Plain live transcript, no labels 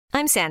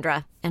I'm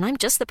Sandra, and I'm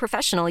just the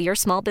professional your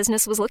small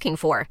business was looking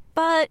for.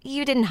 But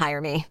you didn't hire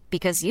me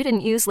because you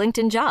didn't use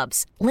LinkedIn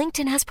Jobs.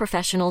 LinkedIn has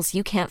professionals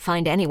you can't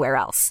find anywhere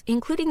else,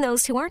 including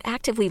those who aren't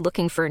actively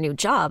looking for a new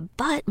job,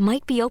 but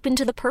might be open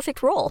to the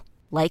perfect role,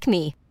 like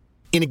me.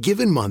 In a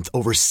given month,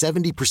 over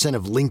 70%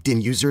 of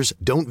LinkedIn users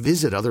don't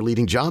visit other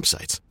leading job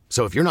sites.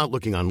 So if you're not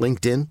looking on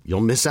LinkedIn,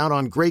 you'll miss out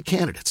on great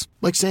candidates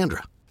like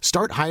Sandra.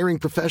 Start hiring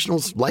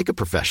professionals like a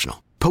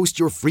professional. Post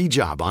your free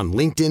job on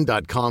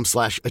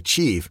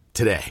linkedin.com/achieve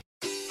today.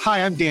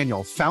 Hi, I'm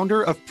Daniel,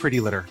 founder of Pretty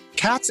Litter.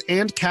 Cats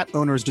and cat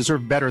owners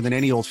deserve better than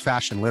any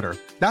old-fashioned litter.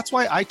 That's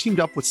why I teamed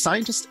up with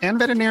scientists and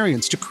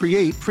veterinarians to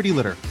create Pretty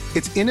Litter.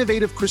 Its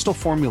innovative crystal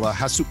formula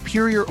has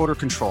superior odor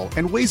control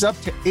and weighs up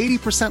to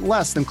 80%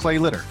 less than clay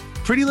litter.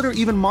 Pretty Litter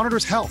even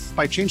monitors health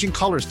by changing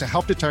colors to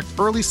help detect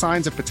early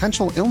signs of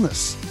potential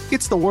illness.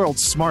 It's the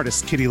world's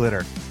smartest kitty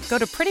litter. Go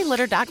to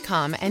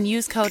prettylitter.com and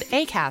use code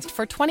ACAST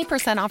for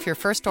 20% off your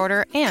first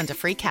order and a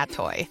free cat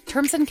toy.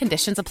 Terms and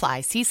conditions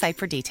apply. See site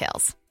for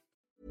details.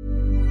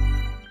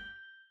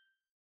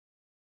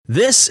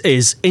 This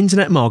is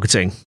Internet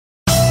Marketing.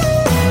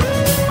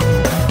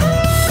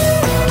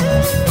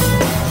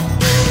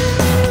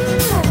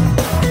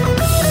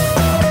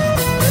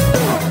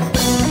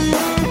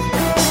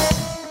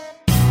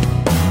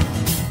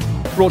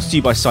 Brought to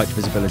you by Site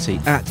Visibility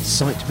at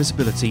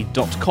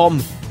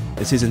sitevisibility.com.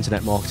 This is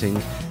Internet Marketing,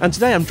 and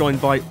today I'm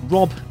joined by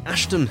Rob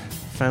Ashton,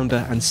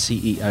 founder and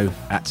CEO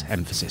at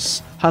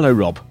Mphasis. Hello,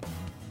 Rob.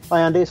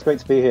 Hi, Andy. It's great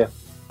to be here.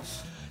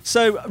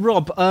 So,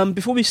 Rob,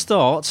 before we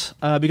start,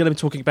 we're going to be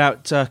talking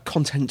about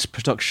content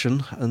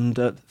production and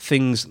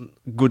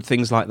good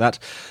things like that.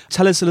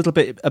 Tell us a little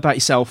bit about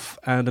yourself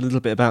and a little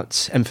bit about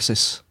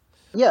Mphasis.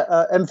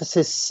 Yeah,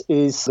 Mphasis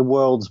is the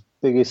world's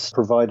biggest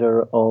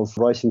provider of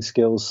writing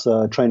skills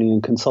training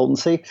and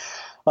consultancy.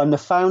 I'm the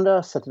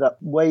founder, set it up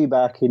way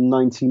back in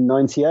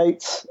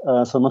 1998,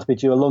 so I must be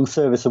due a long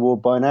service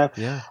award by now.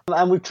 Yeah.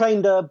 And we've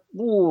trained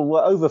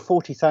over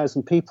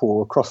 40,000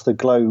 people across the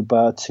globe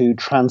to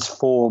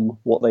transform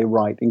what they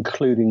write,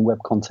 including web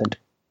content.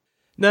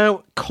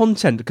 Now,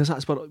 content, because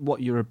that's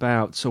what you're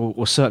about,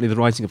 or certainly the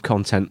writing of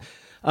content.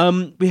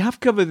 We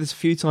have covered this a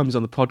few times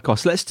on the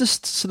podcast. Let's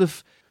just sort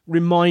of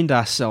remind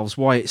ourselves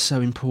why it's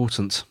so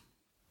important.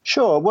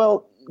 Sure.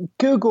 Well,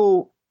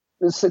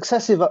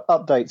 successive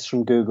updates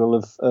from Google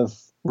have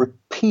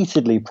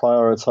repeatedly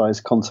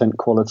prioritized content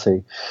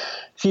quality.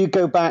 If you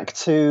go back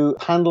to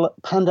Panda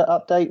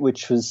Update,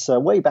 which was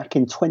way back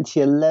in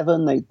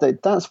 2011,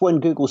 that's when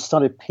Google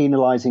started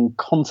penalizing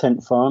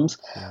content farms.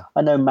 Yeah.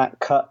 I know Matt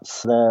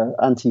Cutts, the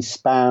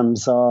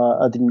anti-spams,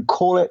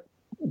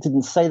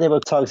 didn't say they were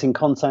targeting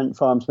content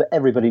farms, but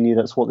everybody knew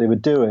that's what they were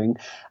doing.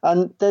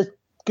 And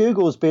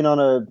Google's been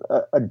on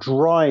a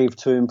drive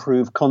to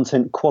improve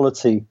content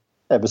quality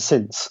ever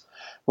since.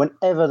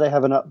 Whenever they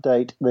have an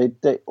update,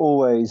 they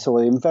always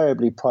or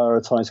invariably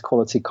prioritize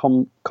quality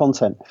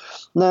content.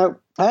 Now,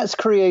 that's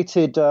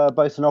created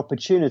both an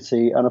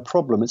opportunity and a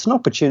problem. It's an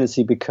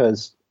opportunity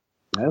because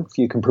if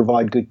you can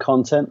provide good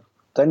content,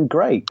 then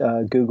great,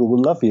 Google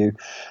will love you.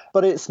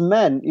 But it's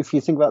meant, if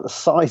you think about the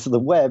size of the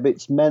web,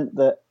 it's meant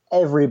that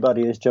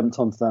everybody has jumped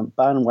onto that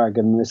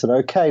bandwagon and they said,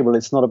 okay, well,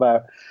 it's not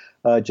about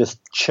just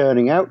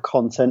churning out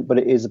content, but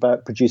it is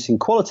about producing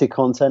quality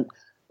content.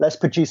 Let's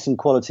produce some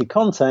quality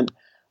content.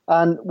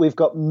 And we've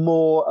got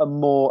more and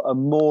more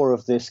and more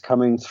of this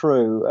coming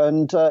through.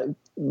 And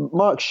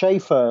Mark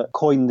Schaefer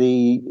coined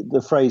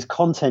the phrase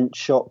content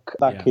shock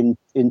back in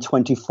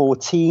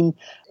 2014.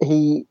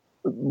 He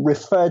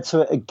referred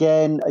to it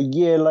again a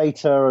year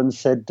later and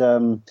said,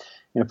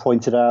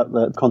 pointed out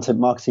that Content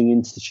Marketing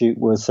Institute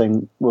was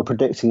saying we're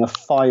predicting a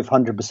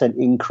 500%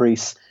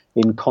 increase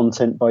in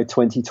content by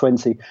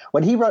 2020.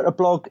 When he wrote a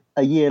blog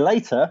a year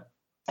later,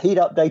 he'd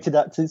updated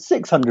that to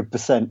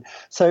 600%.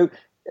 So,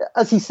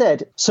 as he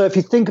said, so if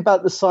you think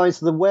about the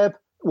size of the web,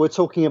 we're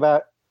talking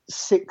about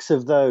 6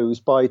 of those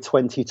by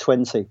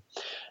 2020.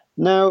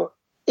 Now,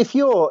 if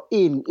you're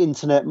in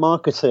internet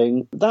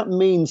marketing, that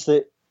means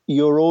that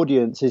your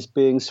audience is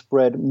being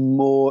spread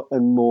more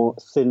and more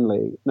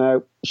thinly.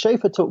 Now,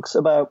 Schaefer talks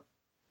about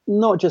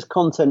not just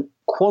content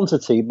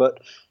quantity,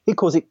 but he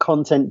calls it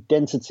content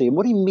density. And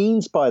what he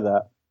means by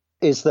that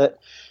is that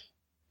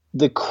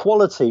the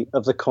quality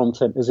of the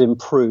content has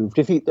improved.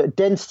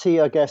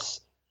 Density, I guess,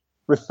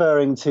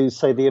 referring to,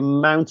 say, the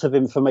amount of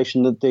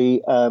information that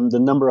the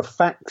number of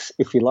facts,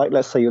 if you like,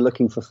 let's say you're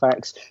looking for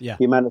facts,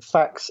 the amount of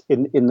facts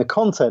in the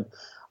content,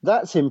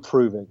 that's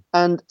improving.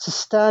 And to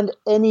stand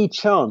any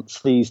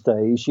chance these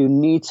days, you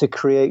need to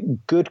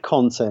create good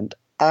content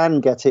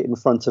and get it in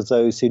front of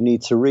those who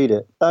need to read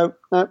it. Now,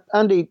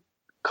 Andy,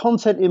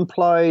 content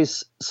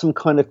implies some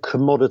kind of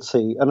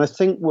commodity, and I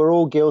think we're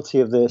all guilty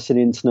of this in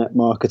internet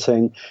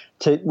marketing.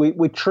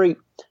 We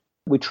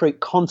treat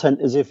content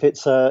as if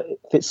it's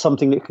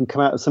something that can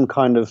come out of some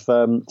kind of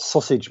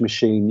sausage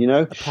machine,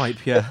 a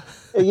pipe, yeah.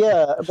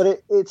 Yeah,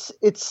 but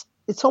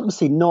it's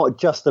obviously not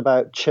just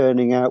about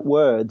churning out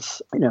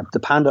words. The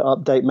Panda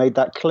update made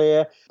that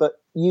clear, but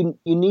you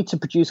need to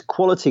produce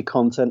quality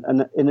content,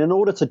 and in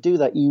order to do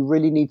that, you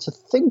really need to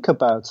think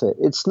about it.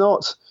 It's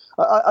not.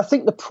 I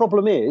think the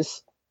problem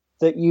is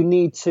that you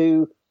need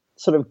to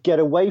sort of get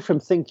away from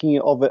thinking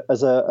of it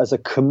as a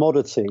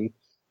commodity,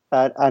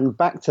 and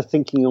back to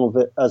thinking of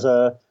it as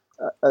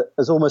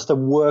almost a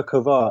work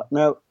of art.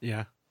 Now,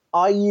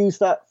 I use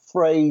that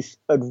phrase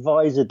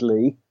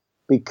advisedly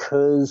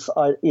because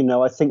I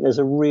think there's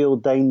a real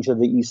danger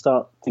that you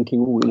start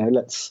thinking,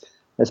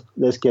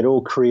 let's get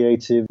all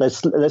creative.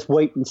 Let's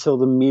wait until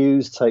the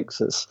muse takes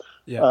us.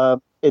 Yeah.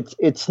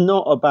 It's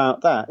not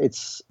about that.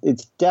 It's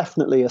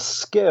definitely a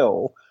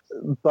skill,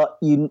 but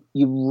you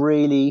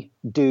really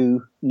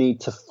do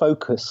need to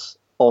focus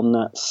on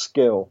that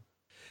skill.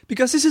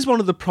 Because this is one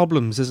of the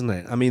problems, isn't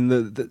it? I mean,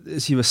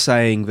 as you were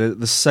saying,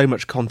 there's so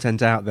much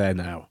content out there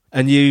now,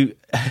 and you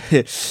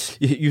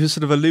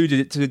sort of alluded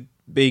it to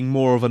being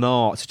more of an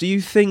art. Do you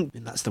think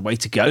that's the way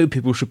to go?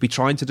 People should be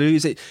trying to do.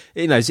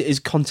 Is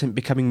content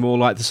becoming more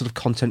like the sort of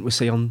content we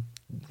see on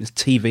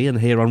TV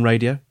and hear on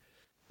radio?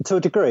 To a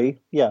degree,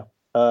 yeah.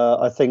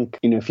 I think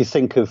if you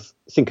think of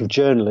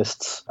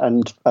journalists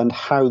and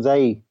how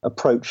they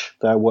approach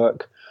their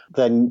work,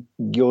 then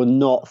you're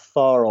not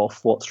far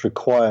off what's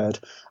required.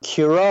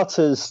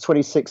 Curata's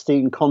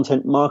 2016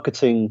 content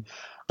marketing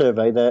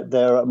survey,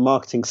 their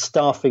marketing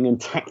staffing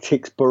and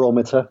tactics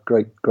barometer,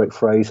 great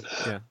phrase.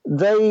 Yeah.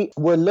 They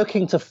were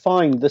looking to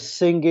find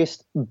the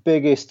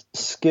biggest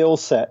skill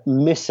set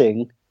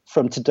missing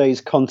from today's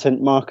content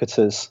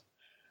marketers.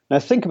 Now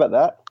think about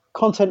that.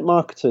 Content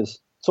marketers.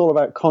 It's all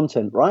about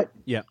content, right?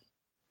 Yeah.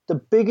 The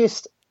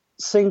biggest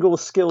single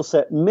skill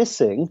set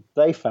missing,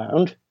 they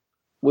found,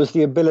 was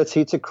the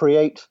ability to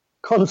create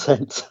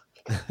content.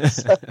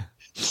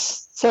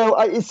 So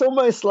it's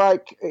almost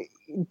like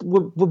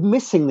we're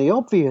missing the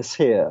obvious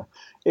here.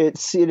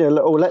 It's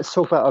let's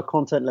talk about our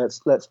content.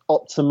 Let's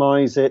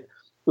optimize it.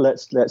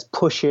 Let's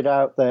push it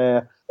out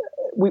there.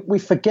 We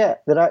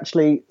forget that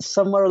actually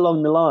somewhere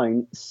along the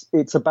line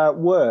it's about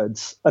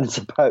words, and it's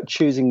about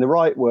choosing the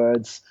right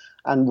words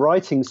and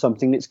writing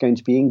something that's going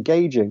to be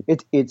engaging.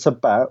 It's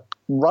about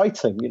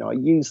writing. I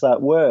use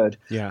that word.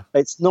 Yeah.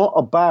 It's not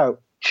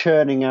about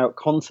churning out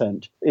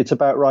content. It's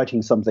about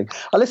writing something.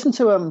 I listened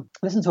to a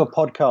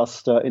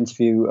podcast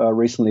interview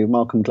recently with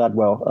Malcolm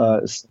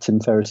Gladwell, Tim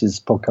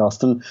Ferriss's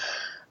podcast,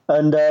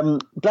 and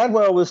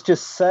Gladwell was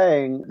just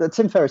saying that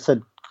Tim Ferriss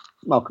said,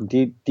 "Malcolm,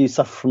 do you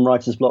suffer from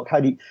writer's block? How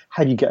do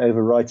you get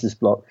over writer's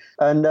block?"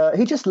 And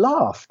he just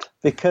laughed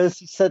because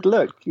he said,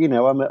 "Look,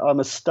 I'm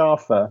a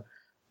staffer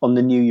on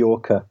the New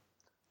Yorker.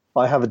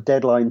 I have a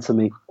deadline to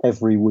meet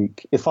every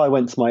week. If I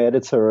went to my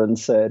editor and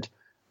said,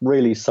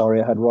 'Really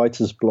sorry, I had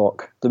writer's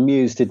block. The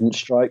muse didn't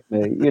strike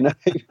me,'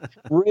 it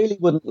really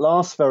wouldn't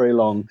last very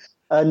long."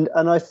 And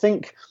I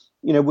think,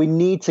 we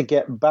need to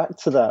get back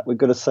to that. We've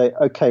got to say,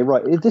 okay,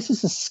 right, this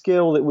is a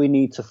skill that we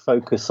need to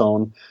focus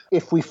on.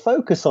 If we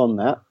focus on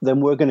that,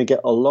 then we're going to get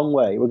a long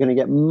way. We're going to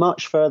get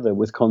much further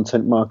with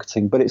content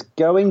marketing. But it's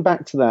going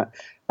back to that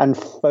and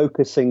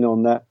focusing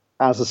on that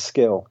as a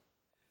skill.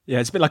 Yeah,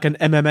 it's a bit like an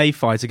MMA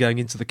fighter going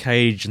into the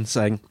cage and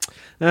saying,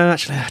 "No,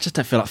 actually, I just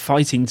don't feel like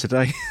fighting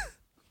today."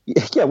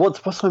 Yeah,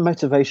 what's my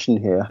motivation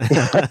here?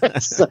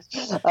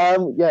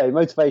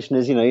 Motivation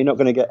is, you're not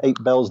going to get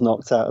 8 bells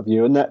knocked out of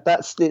you, and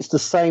it's the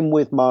same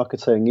with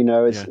marketing.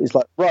 It's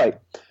like, right,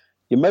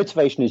 your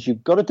motivation is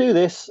you've got to do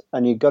this,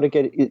 and you've got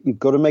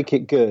to make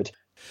it good.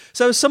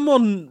 So, as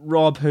someone,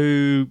 Rob,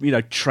 who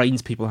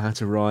trains people how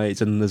to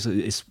write and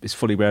is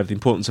fully aware of the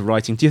importance of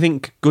writing, do you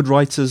think good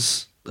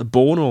writers are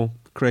born or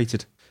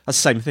created? That's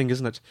the same thing,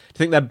 isn't it?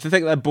 Do you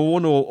think they're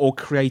born or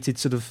created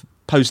sort of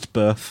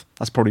post-birth?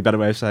 That's probably a better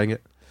way of saying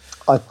it.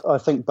 I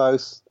think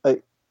both.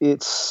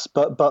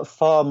 But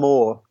far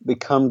more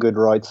become good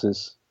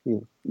writers.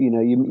 You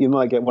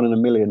might get 1 in a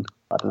million.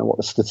 I don't know what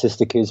the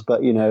statistic is,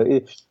 but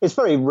it's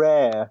very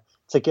rare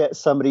to get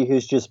somebody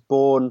who's just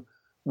born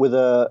with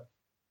a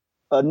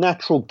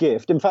natural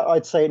gift. In fact,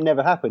 I'd say it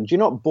never happens. You're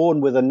not born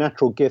with a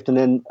natural gift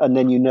and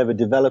then you never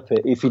develop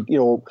it. If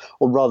or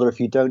rather, if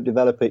you don't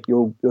develop it,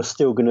 you're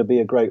still going to be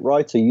a great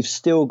writer. You've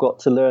still got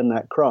to learn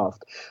that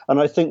craft. And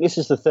I think this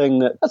is the thing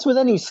that's with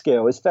any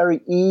skill. It's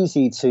very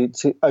easy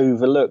to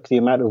overlook the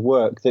amount of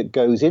work that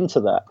goes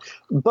into that.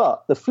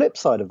 But the flip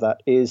side of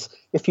that is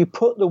if you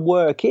put the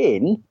work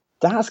in,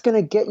 that's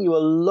going to get you a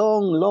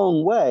long,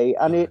 long way,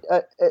 and it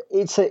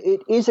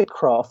is a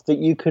craft that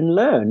you can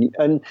learn.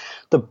 And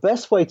the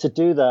best way to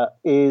do that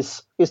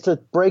is to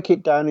break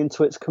it down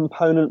into its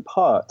component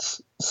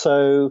parts.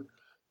 So,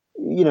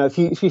 if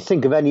you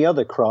think of any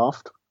other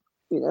craft,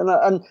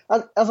 and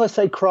as I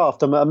say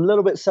craft, I'm a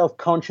little bit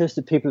self-conscious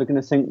that people are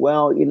going to think,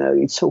 well,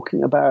 you're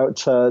talking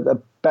about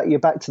you're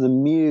back to the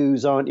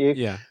muse, aren't you?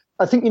 Yeah.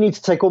 I think you need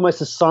to take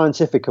almost a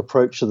scientific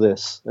approach to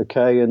this,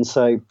 okay, and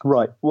say,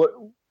 right,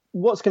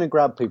 what's going to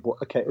grab people?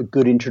 Okay, a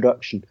good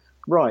introduction.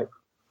 Right.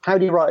 How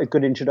do you write a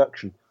good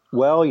introduction?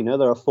 Well,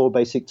 there are 4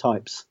 basic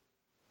types.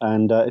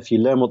 And if you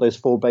learn what those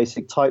 4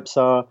 basic types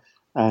are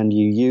and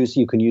you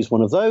can use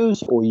one of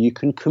those or you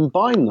can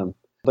combine them.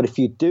 But if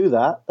you do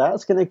that,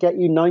 that's going to get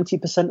you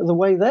 90% of the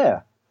way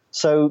there.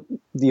 So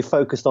you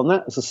focused on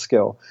that as a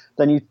skill.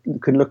 Then you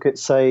can look at,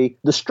 say,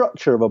 the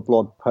structure of a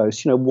blog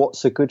post.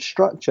 What's a good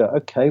structure?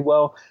 Okay,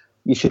 well,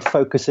 you should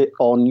focus it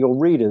on your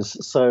readers.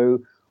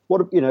 So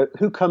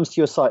who comes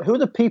to your site? Who are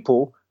the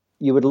people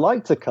you would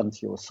like to come to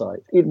your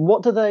site?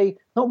 What do they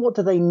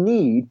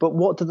need, but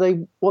what do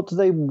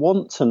they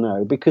want to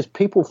know? Because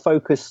people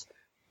focus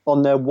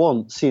on their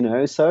wants,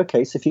 So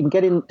if you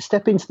can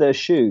step into their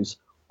shoes.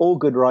 All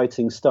good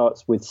writing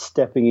starts with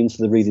stepping into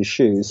the reader's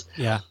shoes.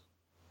 Yeah.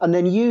 And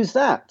then use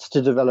that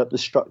to develop the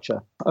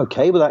structure.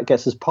 Okay, well, that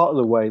gets us part of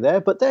the way there.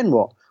 But then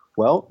what?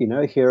 Well,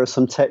 here are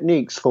some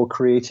techniques for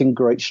creating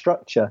great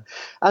structure,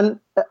 and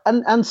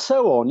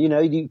so on.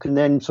 You can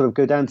then sort of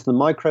go down to the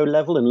micro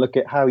level and look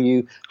at how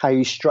you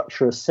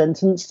structure a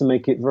sentence to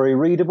make it very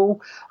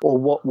readable, or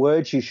what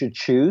words you should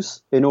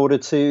choose in order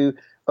to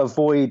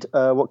avoid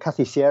what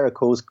Kathy Sierra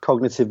calls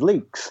cognitive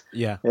leaks.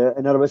 Yeah.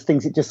 In other words,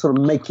 things that just sort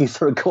of make you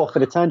sort of go off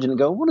at a tangent and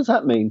go, what does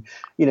that mean?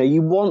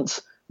 You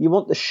want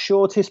the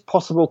shortest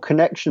possible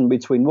connection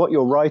between what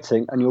you're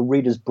writing and your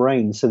reader's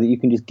brain, so that you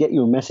can just get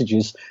your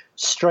messages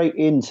straight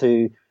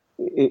into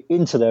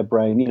their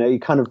brain. You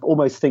kind of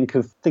almost think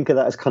of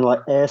that as kind of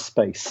like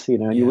airspace.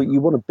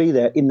 You want to be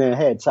there in their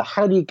head. So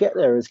how do you get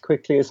there as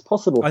quickly as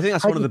possible? I think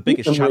that's one of the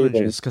biggest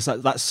challenges, because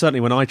that's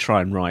certainly when I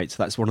try and write,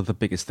 that's one of the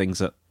biggest things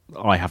that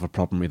I have a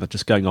problem with,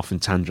 just going off in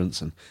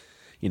tangents. And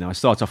I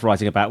start off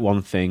writing about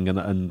one thing,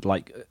 and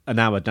like an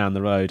hour down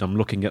the road, I'm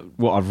looking at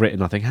what I've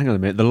written. I think, hang on a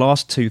minute, the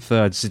last 2/3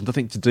 has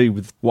nothing to do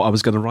with what I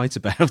was going to write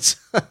about.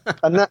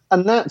 and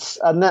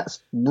that's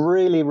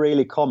really,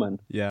 really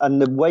common. Yeah.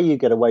 And the way you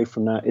get away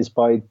from that is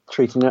by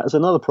treating that as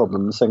another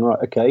problem and saying, right,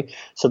 okay,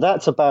 so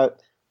that's about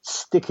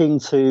sticking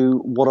to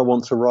what I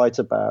want to write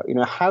about.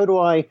 How do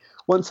I,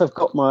 once I've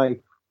got my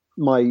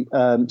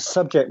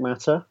subject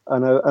matter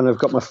and I've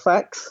got my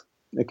facts.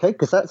 Okay,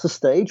 because that's a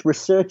stage.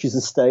 Research is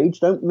a stage.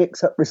 Don't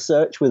mix up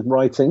research with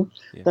writing.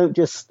 Yeah. Don't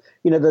just,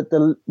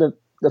 the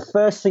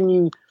first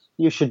thing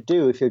you should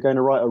do if you're going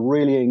to write a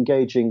really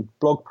engaging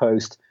blog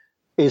post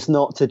is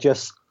not to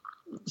just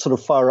sort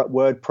of fire up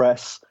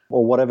WordPress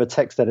or whatever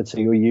text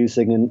editor you're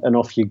using and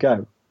off you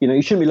go.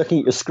 You shouldn't be looking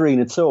at your screen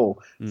at all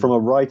from a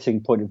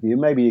writing point of view.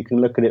 Maybe you can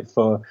look at it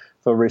for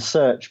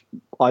research.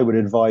 I would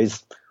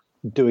advise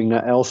doing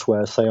that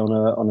elsewhere, say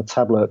on a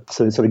tablet,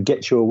 so it sort of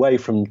gets you away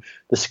from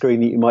the screen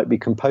that you might be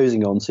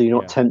composing on, so you're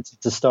not tempted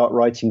to start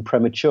writing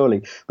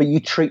prematurely. But you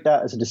treat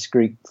that as a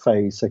discrete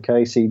phase,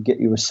 okay? So you get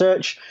your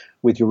research.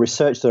 With your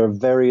research, there are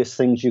various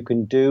things you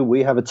can do.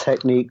 We have a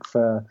technique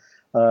for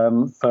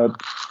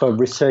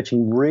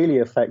researching really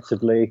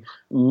effectively,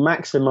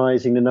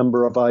 maximizing the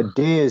number of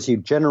ideas you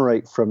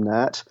generate from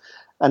that.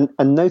 And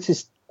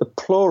notice the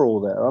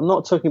plural there. I'm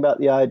not talking about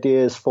the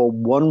ideas for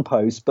one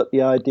post, but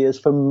the ideas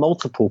for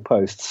multiple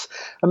posts,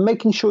 and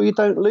making sure you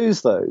don't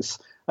lose those.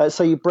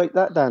 So you break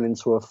that down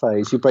into a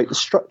phase. You break the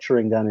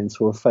structuring down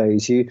into a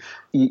phase.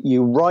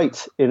 You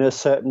write in a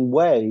certain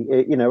way,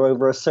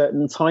 over a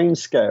certain time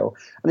scale.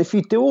 And if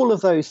you do all of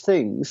those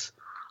things,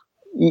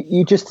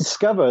 you just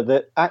discover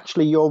that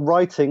actually you're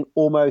writing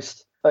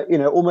almost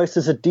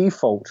as a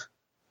default,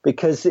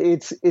 because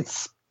it's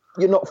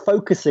you're not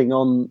focusing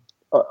on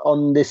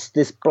this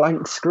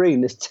blank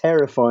screen, this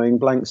terrifying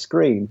blank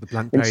screen. The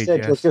blank page,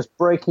 Instead, you're just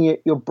breaking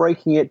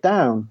it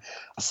down.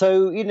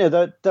 So,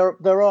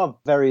 there are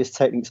various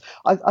techniques.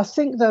 I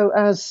think, though,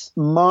 as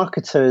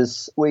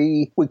marketers,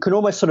 we can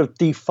almost sort of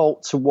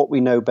default to what we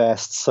know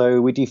best.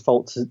 So we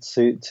default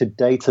to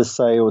data,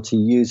 say, or to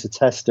user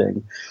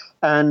testing.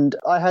 And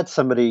I had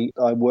somebody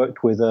I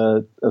worked with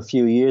a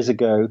few years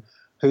ago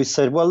who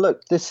said, well,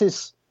 look,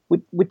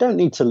 we don't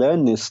need to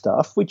learn this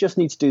stuff. We just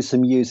need to do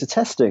some user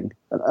testing.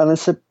 And I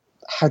said,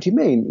 how do you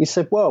mean? He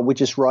said, well, we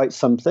just write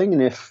something,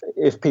 and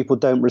if people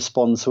don't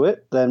respond to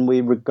it, then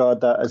we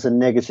regard that as a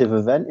negative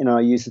event in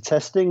our user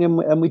testing,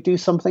 and we do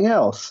something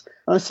else.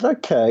 And I said,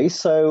 okay,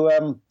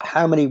 so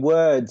how many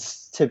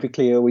words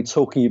typically are we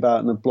talking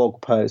about in a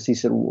blog post? He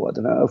said, I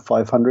don't know,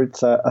 500,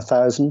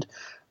 1,000.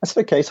 I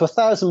said, okay, so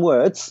 1,000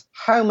 words.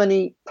 How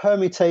many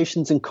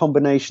permutations and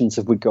combinations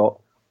have we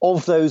got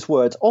of those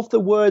words, of the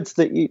words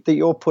that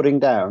you're putting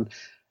down?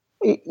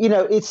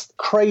 It's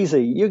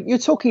crazy. You're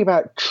talking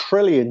about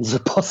trillions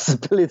of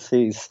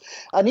possibilities.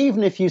 And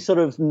even if you sort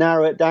of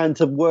narrow it down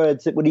to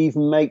words that would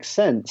even make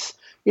sense,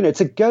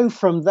 to go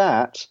from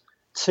that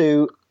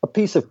to a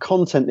piece of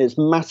content that's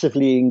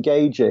massively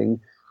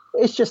engaging,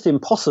 it's just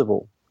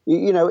impossible.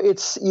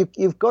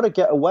 You've got to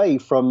get away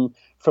from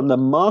the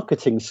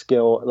marketing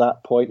skill at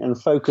that point and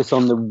focus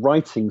on the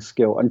writing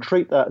skill and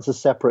treat that as a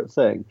separate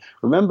thing.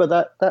 Remember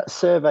that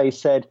survey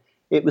said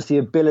it was the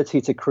ability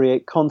to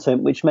create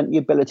content, which meant the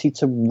ability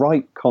to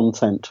write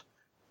content.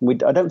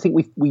 I don't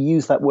think we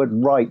use that word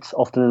write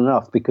often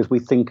enough, because we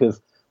think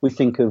of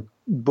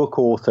book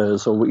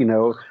authors or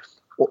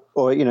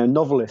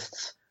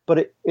novelists.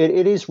 But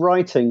it is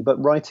writing,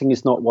 but writing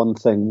is not one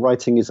thing.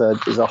 Writing is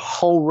a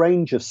whole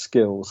range of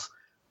skills,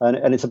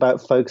 and it's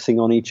about focusing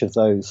on each of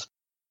those.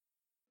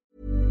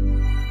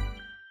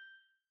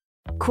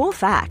 Cool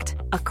fact,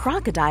 a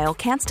crocodile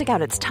can't stick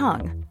out its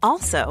tongue.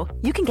 Also,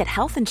 you can get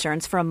health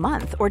insurance for a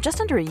month or just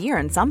under a year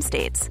in some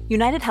states.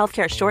 United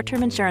Healthcare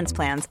short-term insurance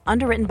plans,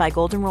 underwritten by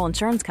Golden Rule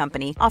Insurance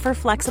Company, offer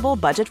flexible,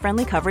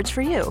 budget-friendly coverage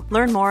for you.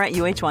 Learn more at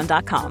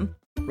UH1.com.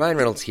 Ryan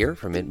Reynolds here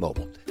from Mint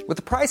Mobile. With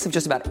the price of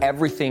just about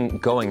everything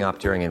going up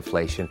during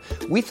inflation,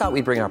 we thought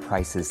we'd bring our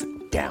prices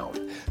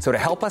down. So to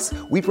help us,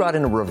 we brought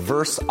in a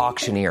reverse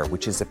auctioneer,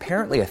 which is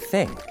apparently a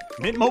thing.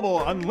 Mint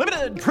Mobile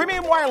Unlimited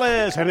Premium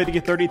Wireless. How to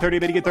get 30, 30,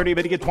 bit to get 30,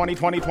 bit to get 20,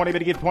 20, 20, bit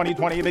to get 20,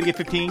 20, bit to get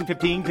 15,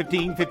 15,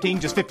 15,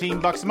 15, just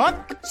 $15 a month?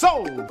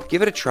 Sold!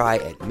 Give it a try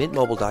at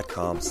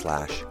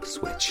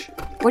mintmobile.com/switch.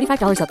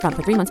 $45 up front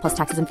for 3 months plus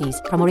taxes and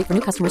fees. Promo rate for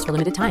new customers for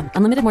limited time.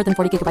 Unlimited more than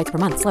 40 gigabytes per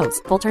month.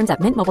 Slows full terms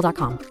at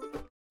mintmobile.com.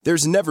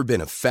 There's never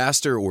been a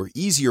faster or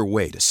easier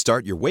way to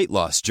start your weight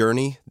loss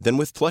journey than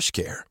with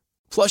PlushCare.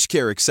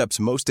 PlushCare accepts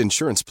most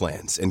insurance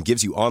plans and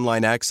gives you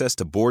online access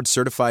to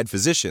board-certified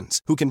physicians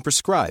who can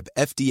prescribe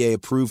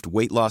FDA-approved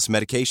weight loss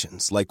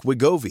medications like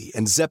Wegovy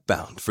and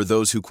Zepbound for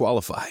those who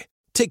qualify.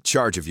 Take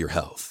charge of your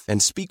health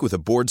and speak with a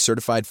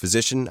board-certified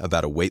physician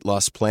about a weight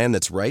loss plan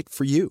that's right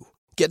for you.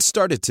 Get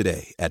started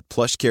today at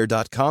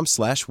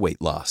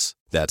plushcare.com/weight loss.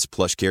 That's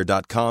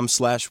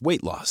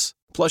plushcare.com/weight loss.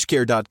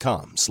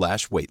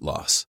 plushcare.com/weight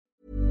loss.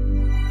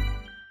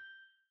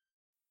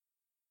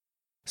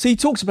 So you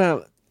talked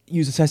about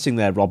user testing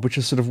there, Rob, which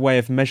is a sort of way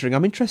of measuring.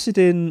 I'm interested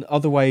in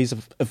other ways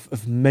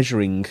of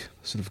measuring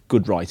sort of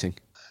good writing.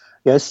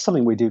 Yeah, it's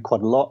something we do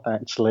quite a lot,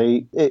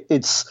 actually.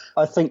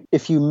 I think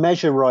if you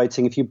measure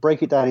writing, if you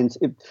break it down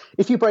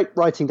if you break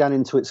writing down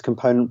into its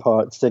component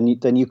parts, then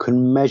you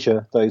can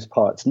measure those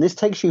parts. And this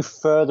takes you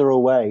further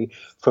away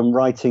from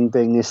writing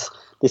being this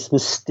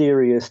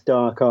mysterious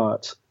dark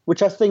art,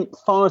 which I think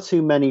far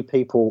too many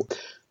people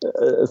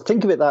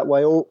think of it that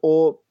way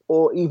or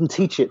even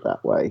teach it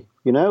that way.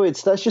 You know,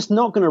 that's just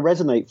not going to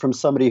resonate from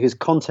somebody who's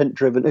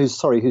content-driven,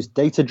 who's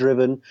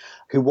data-driven,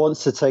 who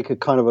wants to take a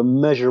kind of a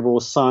measurable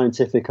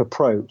scientific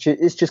approach.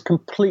 It's just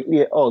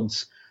completely at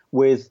odds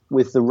with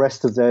the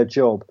rest of their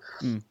job.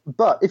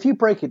 But if you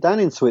break it down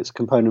into its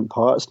component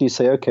parts and you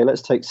say, okay,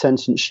 let's take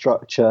sentence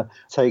structure,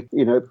 take,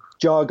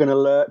 jargon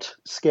alert,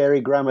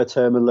 scary grammar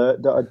term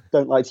alert. I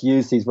don't like to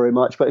use these very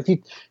much, but if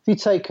you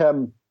take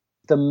the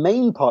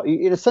main part,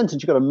 in a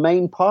sentence, you've got a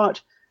main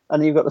part,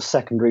 and then you've got the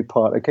secondary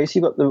part. Okay, so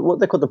you've got what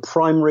they call the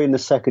primary and the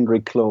secondary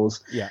clause.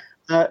 Yeah.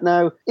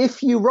 Now,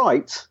 if you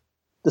write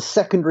the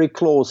secondary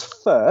clause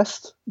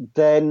first,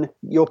 then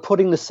you're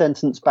putting the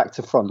sentence back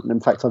to front. And in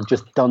fact, I've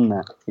just done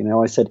that.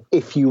 I said,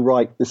 if you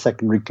write the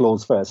secondary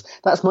clause first.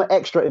 That's my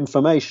extra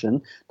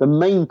information. The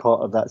main part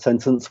of that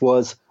sentence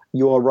was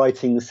you are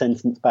writing the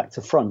sentence back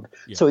to front.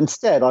 Yeah. So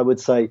instead, I would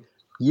say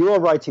you are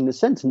writing the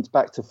sentence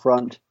back to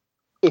front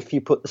if you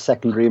put the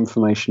secondary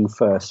information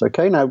first.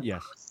 Okay, now.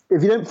 Yes.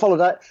 If you don't follow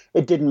that,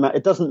 it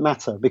doesn't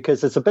matter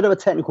because it's a bit of a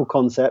technical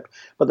concept.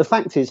 But the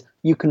fact is,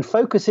 you can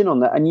focus in on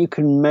that and you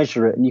can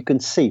measure it and you can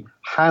see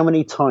how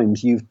many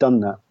times you've done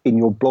that in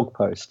your blog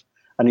post.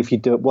 And if you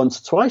do it once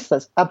or twice,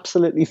 that's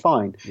absolutely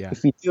fine. Yeah.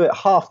 If you do it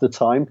half the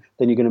time,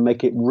 then you're going to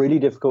make it really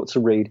difficult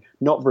to read,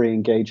 not very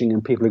engaging,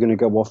 and people are going to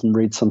go off and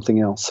read something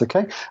else.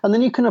 Okay, and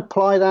then you can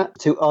apply that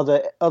to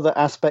other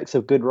aspects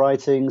of good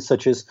writing,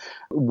 such as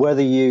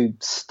whether you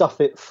stuff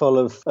it full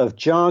of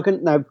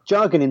jargon. Now,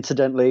 jargon,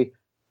 incidentally,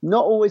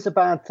 not always a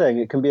bad thing.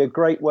 It can be a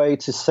great way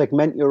to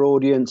segment your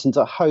audience and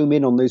to home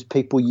in on those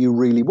people you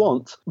really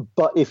want.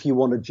 But if you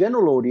want a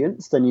general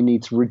audience, then you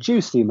need to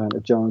reduce the amount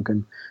of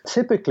jargon.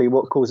 Typically,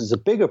 what causes a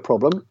bigger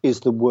problem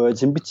is the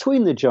words in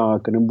between the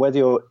jargon and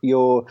whether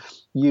you're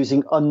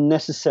using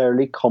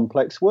unnecessarily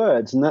complex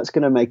words. And that's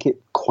going to make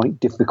it quite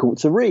difficult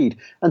to read.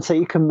 And so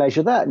you can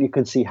measure that and you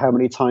can see how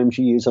many times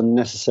you use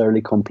unnecessarily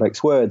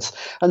complex words.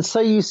 And so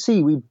you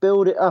see, we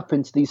build it up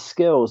into these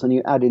skills and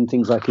you add in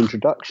things like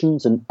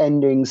introductions and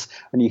endings.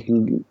 And you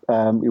can,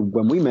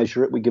 when we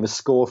measure it, we give a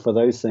score for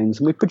those things.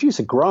 And we produce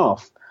a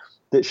graph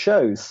that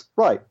shows,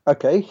 right,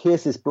 okay,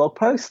 here's this blog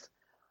post.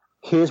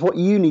 Here's what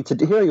you need to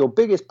do. Here are your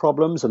biggest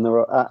problems. And there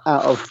are,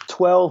 out of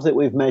 12 that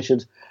we've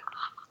measured,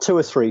 2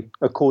 or 3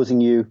 are causing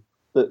you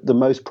the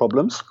most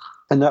problems.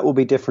 And that will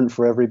be different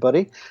for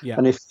everybody. Yeah.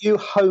 And if you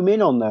home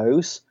in on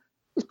those,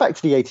 it's back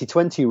to the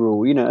 80-20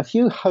 rule. If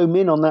you home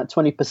in on that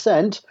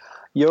 20%,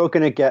 you're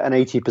going to get an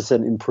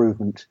 80%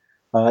 improvement.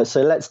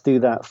 So let's do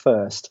that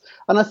first.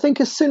 And I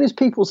think as soon as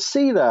people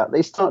see that,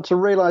 they start to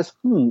realize,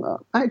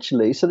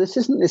 actually, so this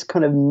isn't this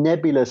kind of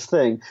nebulous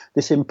thing,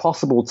 this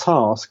impossible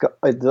task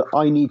that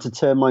I need to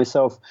turn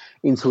myself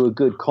into a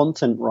good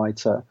content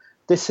writer.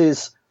 This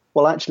is,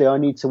 well, actually, I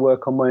need to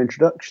work on my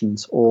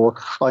introductions, or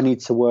I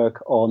need to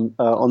work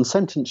on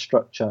sentence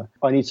structure.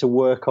 I need to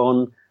work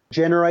on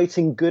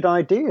generating good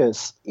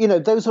ideas.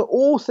 Those are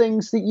all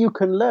things that you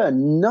can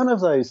learn. None of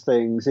those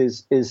things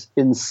is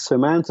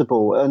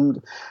insurmountable.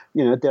 And,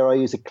 dare I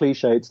use a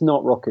cliche, it's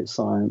not rocket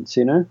science,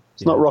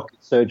 It's not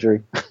rocket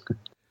surgery.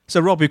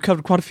 So, Rob, we've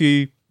covered quite a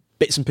few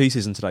bits and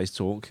pieces in today's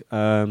talk,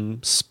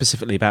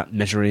 specifically about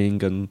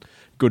measuring and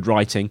good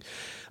writing.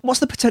 What's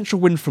the potential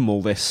win from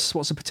all this?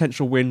 What's the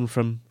potential win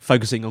from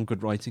focusing on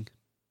good writing?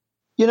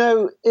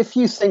 If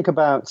you think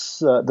about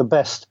the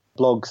best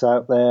blogs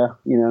out there,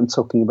 I'm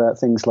talking about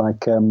things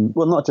like,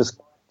 not just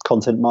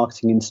Content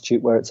Marketing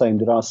Institute, where it's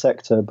aimed at our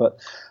sector, but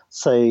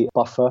say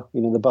Buffer,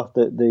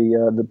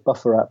 the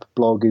Buffer app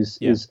blog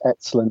is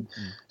excellent.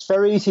 It's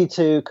very easy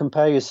to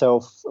compare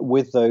yourself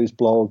with those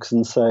blogs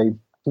and say,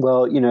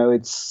 well,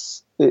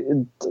 it's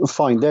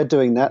fine, they're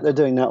doing that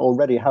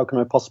already. How can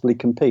I possibly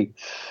compete?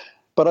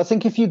 But I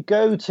think if you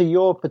go to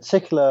your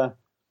particular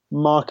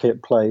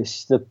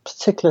marketplace, the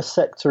particular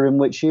sector in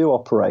which you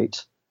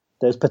operate,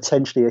 there's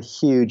potentially a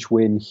huge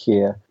win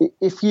here.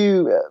 If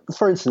you,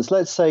 for instance,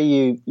 let's say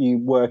you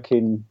work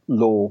in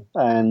law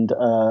and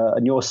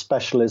your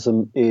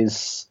specialism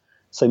is,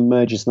 say,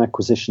 mergers and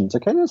acquisitions.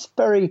 Okay, that's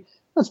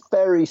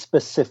very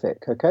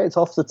specific. Okay, it's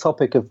off the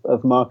topic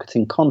of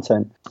marketing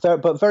content,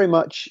 but very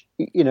much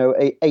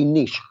a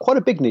niche, quite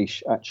a big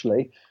niche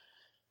actually.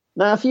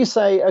 Now, if you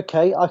say,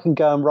 okay, I can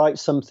go and write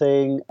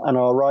something, and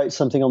I'll write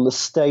something on the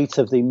state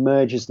of the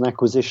mergers and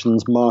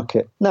acquisitions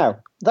market. Now,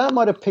 that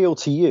might appeal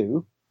to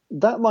you.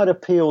 That might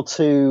appeal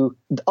to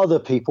other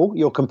people,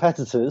 your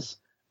competitors,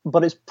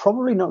 but it's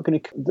probably not going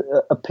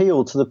to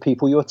appeal to the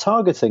people you're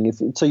targeting,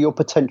 to your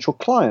potential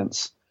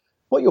clients.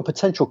 What your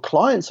potential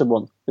clients are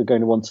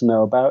going to want to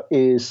know about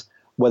is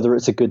whether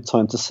it's a good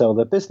time to sell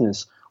their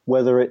business,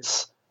 whether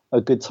it's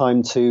a good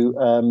time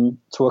to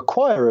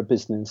acquire a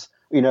business,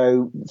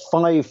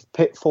 5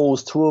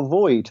 pitfalls to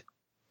avoid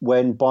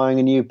when buying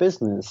a new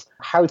business,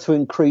 how to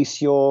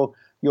increase your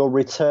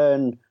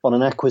return on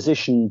an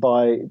acquisition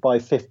by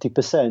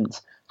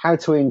 50%, how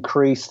to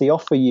increase the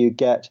offer you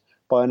get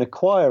by an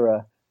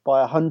acquirer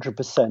by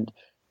 100%.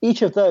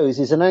 Each of those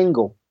is an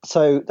angle.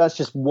 So that's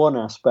just one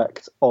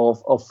aspect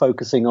of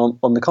focusing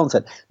on the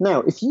content.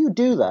 Now, if you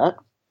do that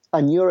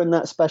and you're in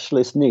that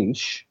specialist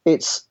niche,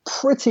 it's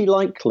pretty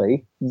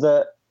likely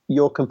that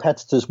your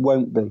competitors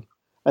won't be.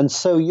 And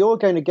so you're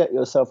going to get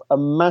yourself a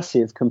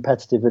massive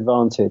competitive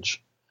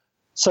advantage.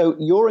 So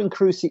you're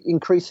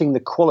increasing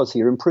the quality,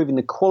 you're improving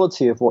the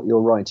quality of what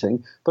you're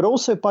writing, but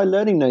also by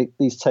learning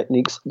these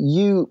techniques,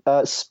 you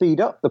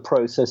speed up the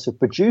process of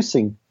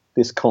producing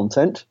this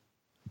content.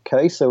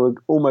 Okay, so we're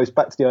almost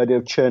back to the idea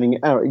of churning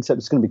it out, except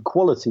it's going to be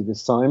quality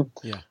this time.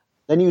 Yeah.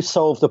 Then you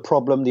solve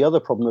the other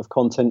problem of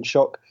content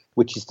shock,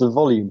 which is the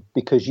volume,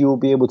 because you will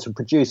be able to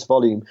produce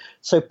volume.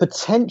 So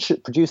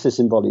produce this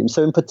in volume.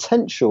 So in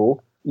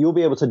potential, you'll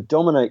be able to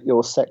dominate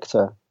your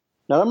sector.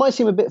 Now that might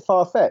seem a bit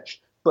far-fetched,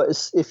 but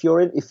if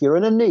you're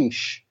in a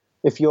niche,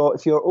 if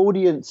your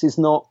audience is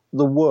not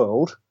the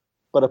world,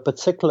 but a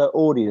particular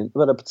audience,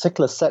 but a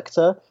particular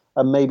sector,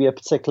 and maybe a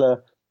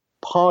particular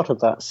part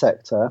of that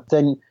sector,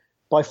 then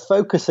by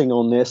focusing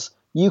on this,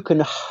 you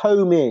can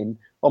home in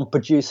on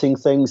producing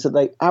things that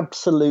they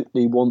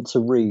absolutely want to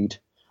read.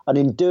 And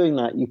in doing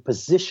that, you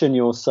position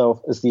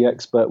yourself as the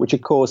expert, which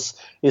of course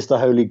is the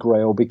holy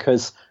grail,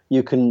 because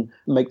you can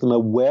make them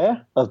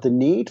aware of the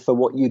need for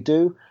what you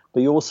do,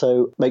 but you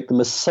also make them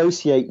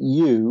associate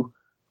you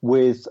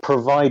with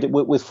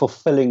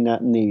fulfilling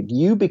that need.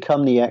 You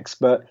become the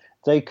expert,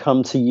 they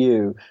come to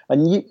you.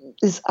 And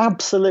it's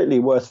absolutely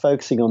worth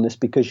focusing on this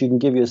because you can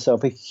give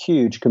yourself a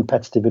huge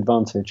competitive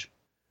advantage.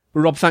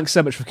 Well, Rob, thanks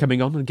so much for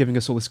coming on and giving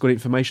us all this good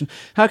information.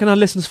 How can our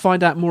listeners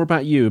find out more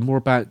about you and more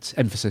about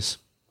Emphasis?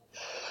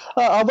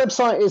 Our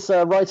website is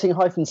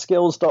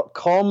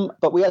writing-skills.com,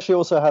 but we actually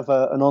also have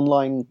an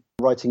online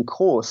writing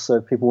course, so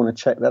if people want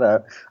to check that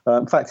out.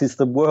 In fact, it's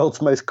the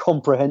world's most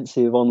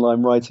comprehensive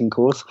online writing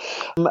course,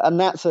 and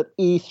that's at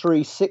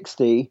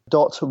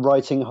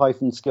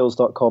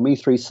e360.writing-skills.com,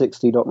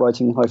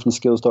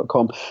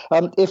 e360.writing-skills.com.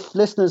 If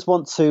listeners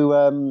want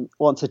to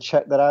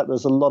check that out,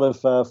 there's a lot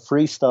of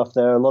free stuff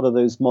there. A lot of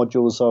those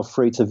modules are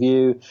free to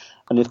view,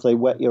 and if they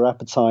whet your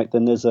appetite,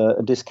 then there's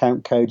a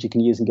discount code you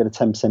can use and get a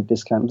 10%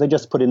 discount. They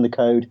just put in the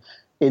code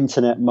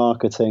Internet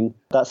Marketing.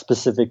 That's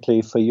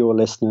specifically for your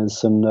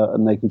listeners, and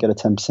they can get a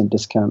 10%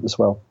 discount as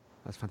well.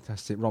 That's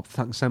fantastic. Rob,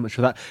 thanks so much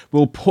for that.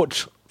 We'll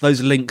put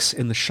those links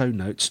in the show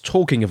notes.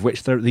 Talking of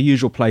which, they're at the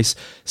usual place,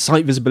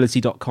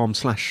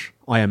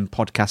 sitevisibility.com/IM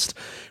podcast.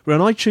 We're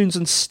on iTunes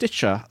and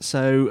Stitcher,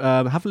 so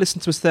have a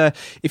listen to us there.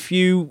 If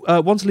you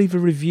want to leave a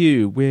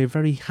review, we're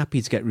very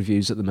happy to get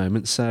reviews at the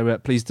moment, so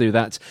please do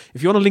that.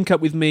 If you want to link up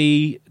with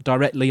me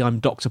directly, I'm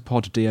Dr.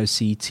 Pod,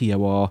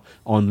 DOCTOR,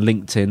 on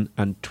LinkedIn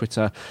and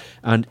Twitter.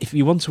 And if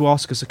you want to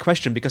ask us a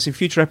question, because in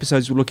future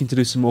episodes we're looking to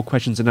do some more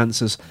questions and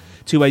answers,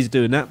 2 ways of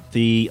doing that.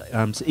 The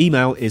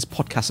email is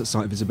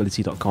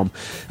podcast@sitevisibility.com,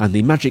 and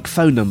the magic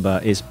phone number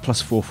is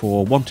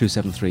 +44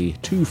 1273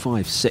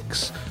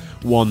 256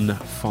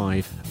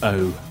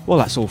 150. Well,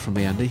 that's all from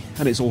me, Andy,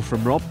 and it's all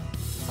from Rob.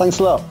 Thanks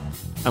a lot.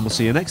 And we'll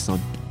see you next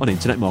time on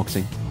Internet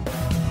Marketing.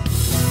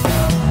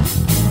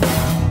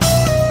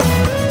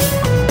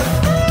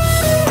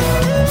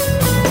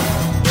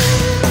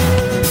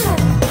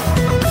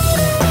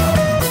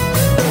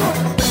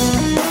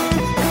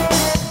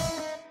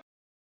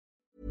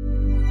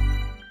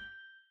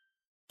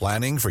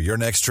 Planning for your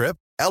next trip?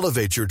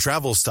 Elevate your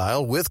travel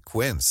style with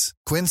Quince.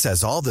 Quince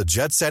has all the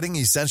jet-setting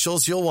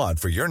essentials you'll want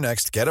for your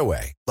next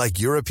getaway, like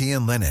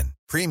European linen,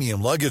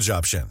 premium luggage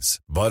options,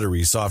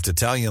 buttery soft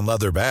Italian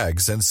leather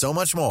bags, and so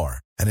much more.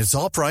 And it's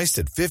all priced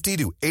at 50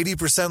 to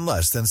 80%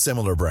 less than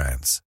similar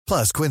brands.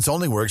 Plus, Quince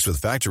only works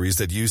with factories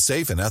that use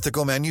safe and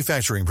ethical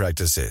manufacturing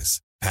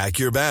practices. Pack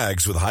your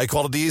bags with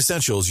high-quality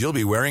essentials you'll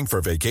be wearing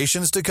for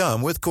vacations to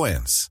come with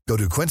Quince. Go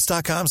to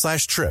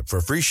quince.com/trip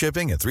for free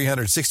shipping and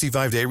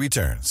 365-day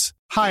returns.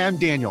 Hi, I'm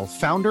Daniel,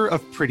 founder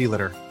of Pretty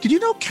Litter. Did you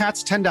know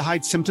cats tend to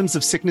hide symptoms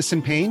of sickness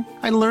and pain?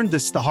 I learned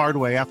this the hard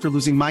way after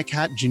losing my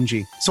cat,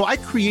 Gingy. So I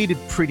created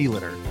Pretty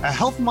Litter, a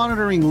health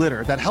monitoring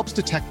litter that helps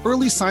detect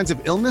early signs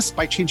of illness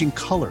by changing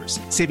colors,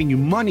 saving you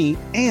money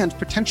and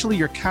potentially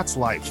your cat's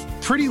life.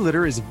 Pretty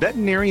Litter is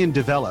veterinarian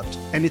developed,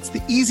 and it's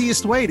the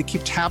easiest way to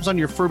keep tabs on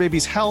your fur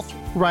baby's health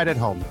right at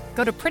home.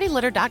 Go to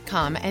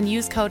prettylitter.com and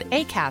use code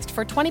ACAST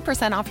for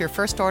 20% off your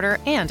first order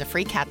and a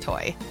free cat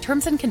toy.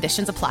 Terms and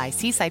conditions apply.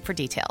 See site for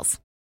details.